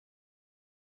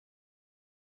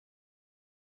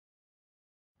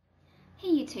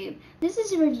Hey YouTube, this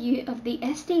is a review of the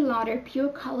Estee Lauder Pure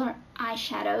Color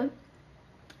eyeshadow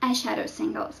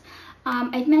singles.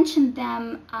 I've mentioned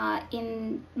them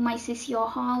in my CCO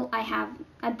haul.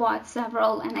 I bought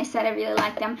several and I said I really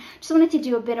like them. Just wanted to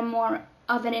do a bit more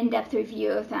of an in-depth review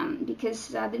of them because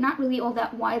they're not really all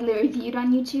that widely reviewed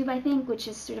on YouTube, I think, which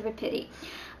is sort of a pity.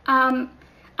 I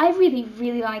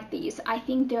really like these. I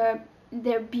think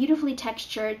they're beautifully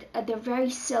textured. They're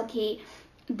very silky.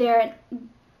 They're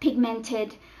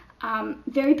pigmented,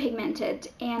 very pigmented,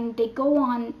 and they go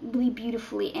on really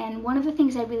beautifully. And one of the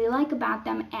things I really like about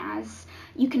them is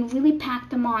you can really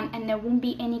pack them on and there won't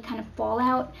be any kind of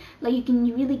fallout. Like, you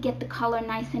can really get the color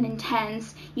nice and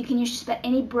intense. You can use just about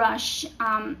any brush.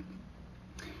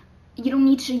 You don't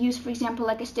need to use, for example,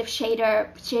 like a stiff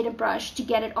shader brush to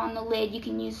get it on the lid. You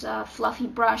can use a fluffy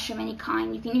brush of any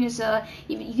kind. You can use a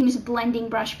blending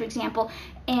brush, for example,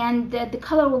 and the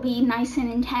color will be nice and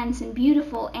intense and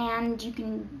beautiful, and you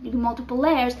can do multiple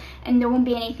layers and there won't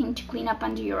be anything to clean up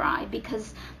under your eye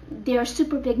because they're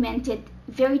super pigmented,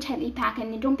 very tightly packed,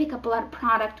 and they don't pick up a lot of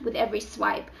product with every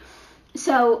swipe.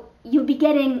 So you'll be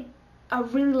getting a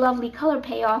really lovely color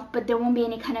payoff, but there won't be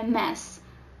any kind of mess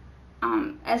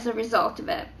as a result of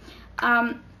it.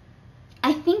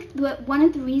 I think that one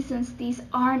of the reasons these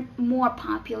aren't more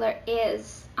popular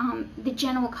is the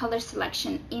general color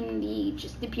selection in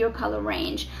just the pure color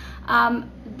range.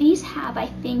 These have, I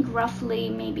think,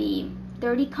 roughly maybe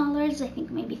 30 colors, I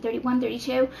think maybe 31,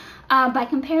 32. By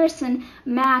comparison,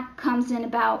 MAC comes in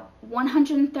about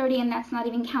 130, and that's not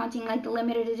even counting like the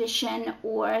limited edition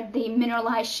or the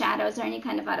mineralized shadows or any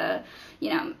kind of other,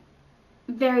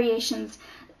 variations.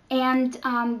 And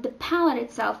the palette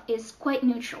itself is quite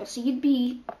neutral, so you'd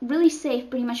be really safe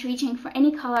pretty much reaching for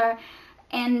any color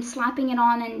and slapping it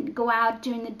on and go out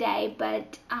during the day.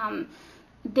 But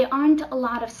there aren't a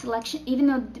lot of selection, even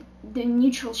though the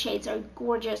neutral shades are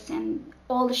gorgeous and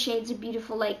all the shades are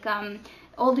beautiful, like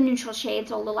all the neutral shades,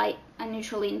 all the light and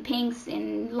neutral in pinks,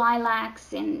 in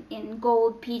lilacs, in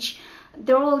gold, peach,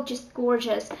 they're all just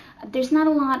gorgeous. There's not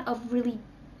a lot of really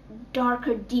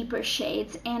darker, deeper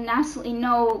shades, and absolutely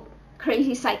no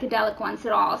crazy psychedelic ones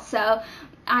at all. So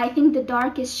I think the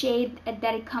darkest shade that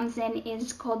it comes in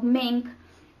is called Mink.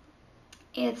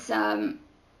 It's a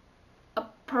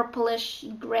purplish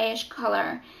grayish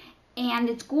color, and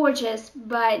it's gorgeous,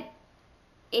 but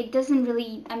it doesn't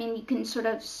really, I mean, you can sort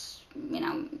of,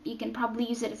 you can probably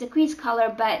use it as a crease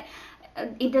color, but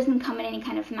it doesn't come in any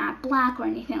kind of matte black or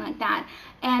anything like that.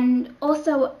 And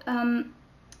also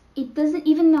it doesn't,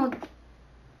 even though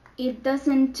it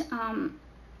doesn't,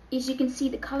 as you can see,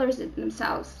 the colors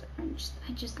themselves,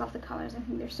 I just love the colors. I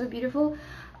think they're so beautiful.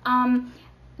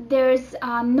 There's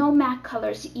no MAC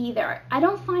colors either. I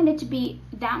don't find it to be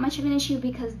that much of an issue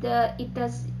because it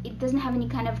doesn't have any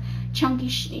kind of chunky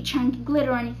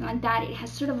glitter or anything like that. It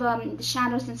has sort of the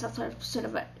shadows themselves sort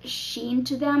of a sheen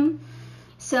to them,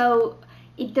 so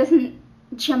it doesn't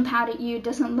jump out at you. It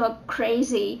doesn't look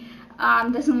crazy.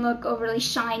 Doesn't look overly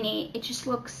shiny. It just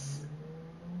looks,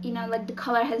 like the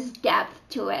color has depth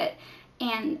to it,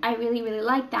 and I really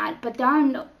like that. But there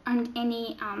aren't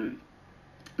any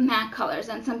matte colors,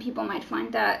 and some people might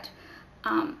find that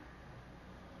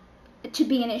to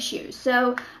be an issue.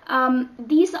 So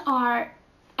these are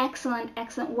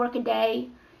excellent workaday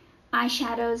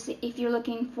eyeshadows if you're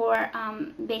looking for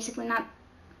basically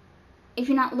if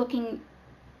you're not looking.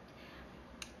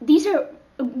 These are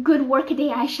good workaday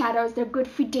eyeshadows. They're good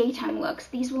for daytime looks.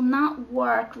 These will not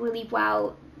work really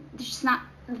well. There's just not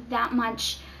that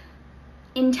much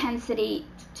intensity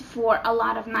for a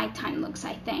lot of nighttime looks,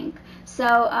 I think.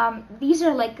 So these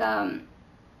are like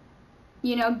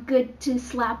good to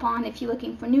slap on if you're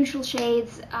looking for neutral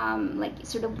shades, like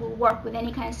sort of will work with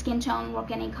any kind of skin tone, work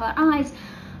any color eyes.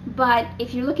 But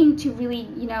if you're looking to really,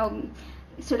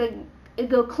 sort of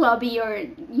go clubby or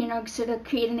sort of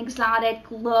create an exotic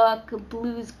look,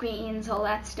 blues, greens, all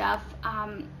that stuff,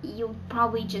 you'll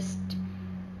probably just,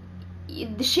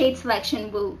 the shade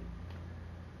selection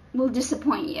will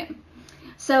disappoint you.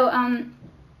 So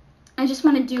I just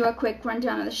want to do a quick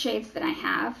rundown of the shades that I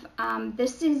have.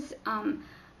 This is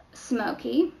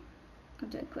Smoky. I'll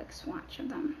do a quick swatch of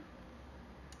them.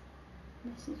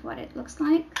 This is what it looks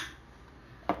like.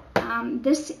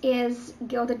 This is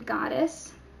Gilded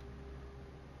Goddess.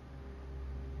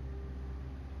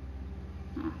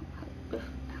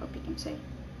 I hope you can see.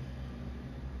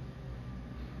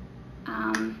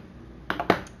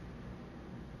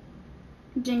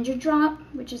 Ginger Drop,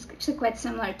 which is actually quite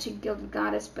similar to Gilded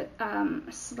Goddess, but a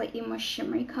slightly more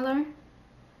shimmery color.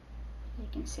 You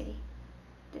can see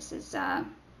this is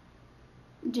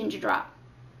Ginger Drop.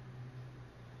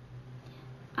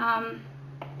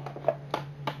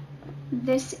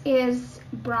 This is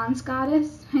Bronze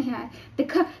Goddess. Yeah,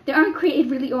 they aren't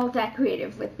really all that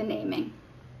creative with the naming.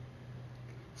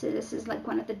 So this is like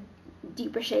one of the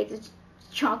deeper shades. It's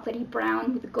chocolatey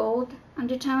brown with gold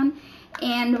undertone,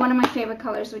 and one of my favorite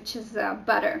colors, which is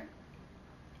Butter.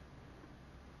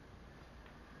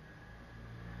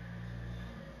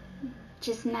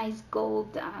 Just nice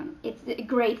gold. It's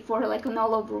great for like an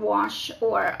all over wash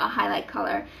or a highlight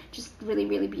color. Just really,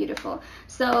 really beautiful.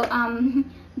 So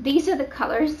these are the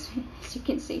colors, as you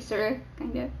can see, sort of,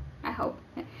 kind of, I hope.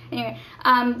 Anyway,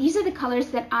 these are the colors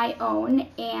that I own,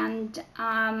 and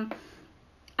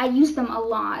I use them a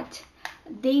lot.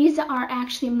 These are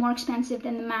actually more expensive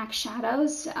than the MAC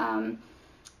shadows.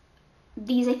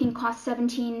 These I think cost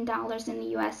 $17 in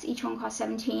the US. Each one costs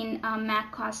 $17.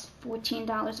 MAC costs $14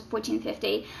 or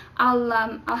 $14.50.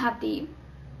 I'll have the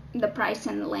price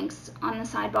and the links on the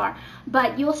sidebar.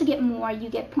 But you also get more. You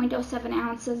get 0.07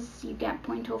 ounces. You get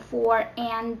 0.04,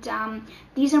 and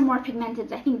these are more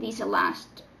pigmented. I think these will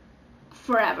last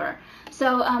forever.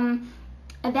 So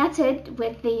that's it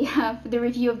with the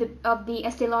review of the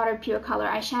Estee Lauder Pure Color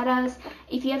eyeshadows.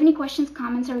 If you have any questions,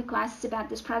 comments, or requests about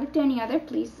this product or any other,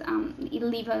 please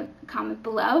leave a comment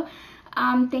below.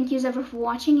 Thank you as ever for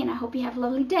watching, and I hope you have a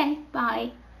lovely day.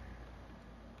 Bye.